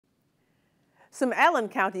Some Allen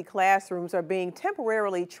County classrooms are being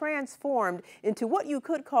temporarily transformed into what you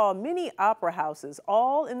could call mini opera houses,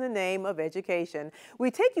 all in the name of education.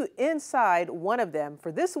 We take you inside one of them for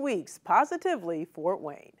this week's Positively Fort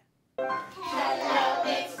Wayne. Hello,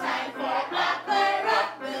 it's time for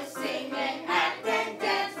opera. We'll sing and act and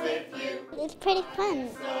dance with you. It's pretty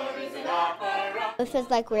fun. Stories in opera. It feels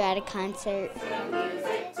like we're at a concert.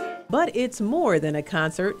 But it's more than a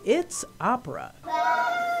concert, it's opera.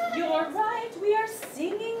 You're right, we are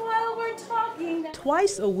singing while we're talking.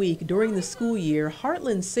 Twice a week during the school year,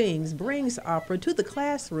 Heartland Sings brings opera to the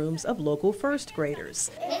classrooms of local first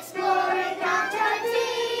graders. Exploring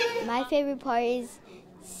mountains. My favorite part is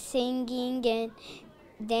singing and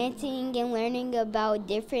dancing and learning about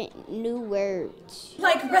different new words.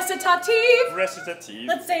 Like recitative. Recitative.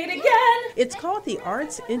 Let's say it again. It's called the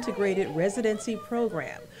Arts Integrated Residency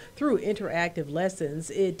Program. Through interactive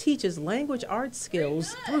lessons, it teaches language arts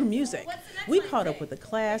skills through music. We caught up with the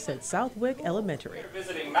class at Southwick Elementary. We're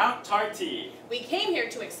visiting Mount Tartee. We came here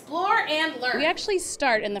to explore and learn. We actually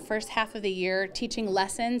start in the first half of the year teaching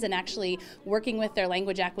lessons and actually working with their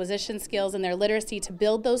language acquisition skills and their literacy to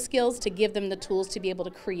build those skills to give them the tools to be able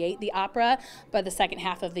to create the opera by the second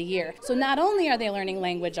half of the year. So not only are they learning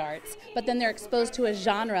language arts, but then they're exposed to a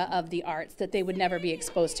genre of the arts that they would never be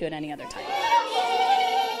exposed to at any other time.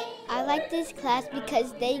 I like this class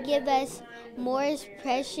because they give us more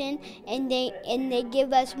expression and they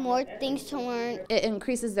give us more things to learn. It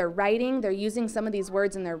increases their writing. They're using some of these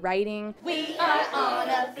words in their writing. We are on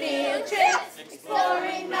a field trip,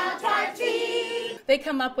 exploring Mount Tartee. They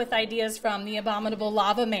come up with ideas from the abominable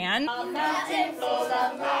lava man A mountain full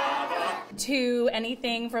of lava. to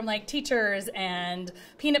anything from like teachers and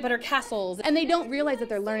peanut butter castles. And they don't realize that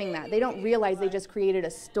they're learning that. They don't realize they just created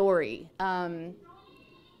a story.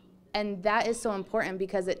 And that is so important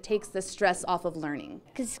because it takes the stress off of learning.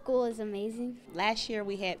 Because school is amazing. Last year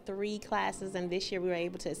we had 3 classes, and this year we were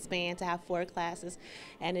able to expand to have 4 classes.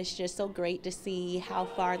 And it's just so great to see how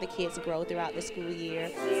far the kids grow throughout the school year.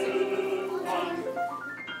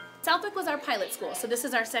 Southwick was our pilot school, so this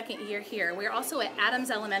is our second year here. We're also at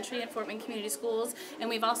Adams Elementary at Fort Wayne Community Schools, and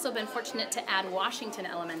we've also been fortunate to add Washington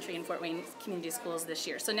Elementary and Fort Wayne Community Schools this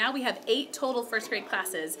year. So now we have 8 total first grade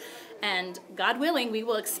classes, and God willing, we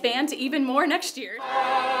will expand to even more next year.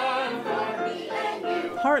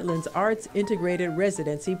 Heartland's Arts Integrated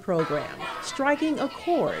Residency Program, striking a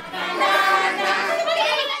chord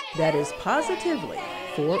that is positively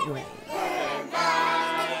Fort Wayne.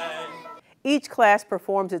 Each class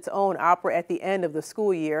performs its own opera at the end of the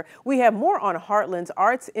school year. We have more on Heartland's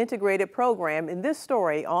Arts Integrated Program in this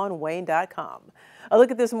story on Wayne.com. A look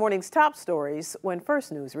at this morning's top stories when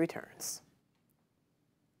First News returns.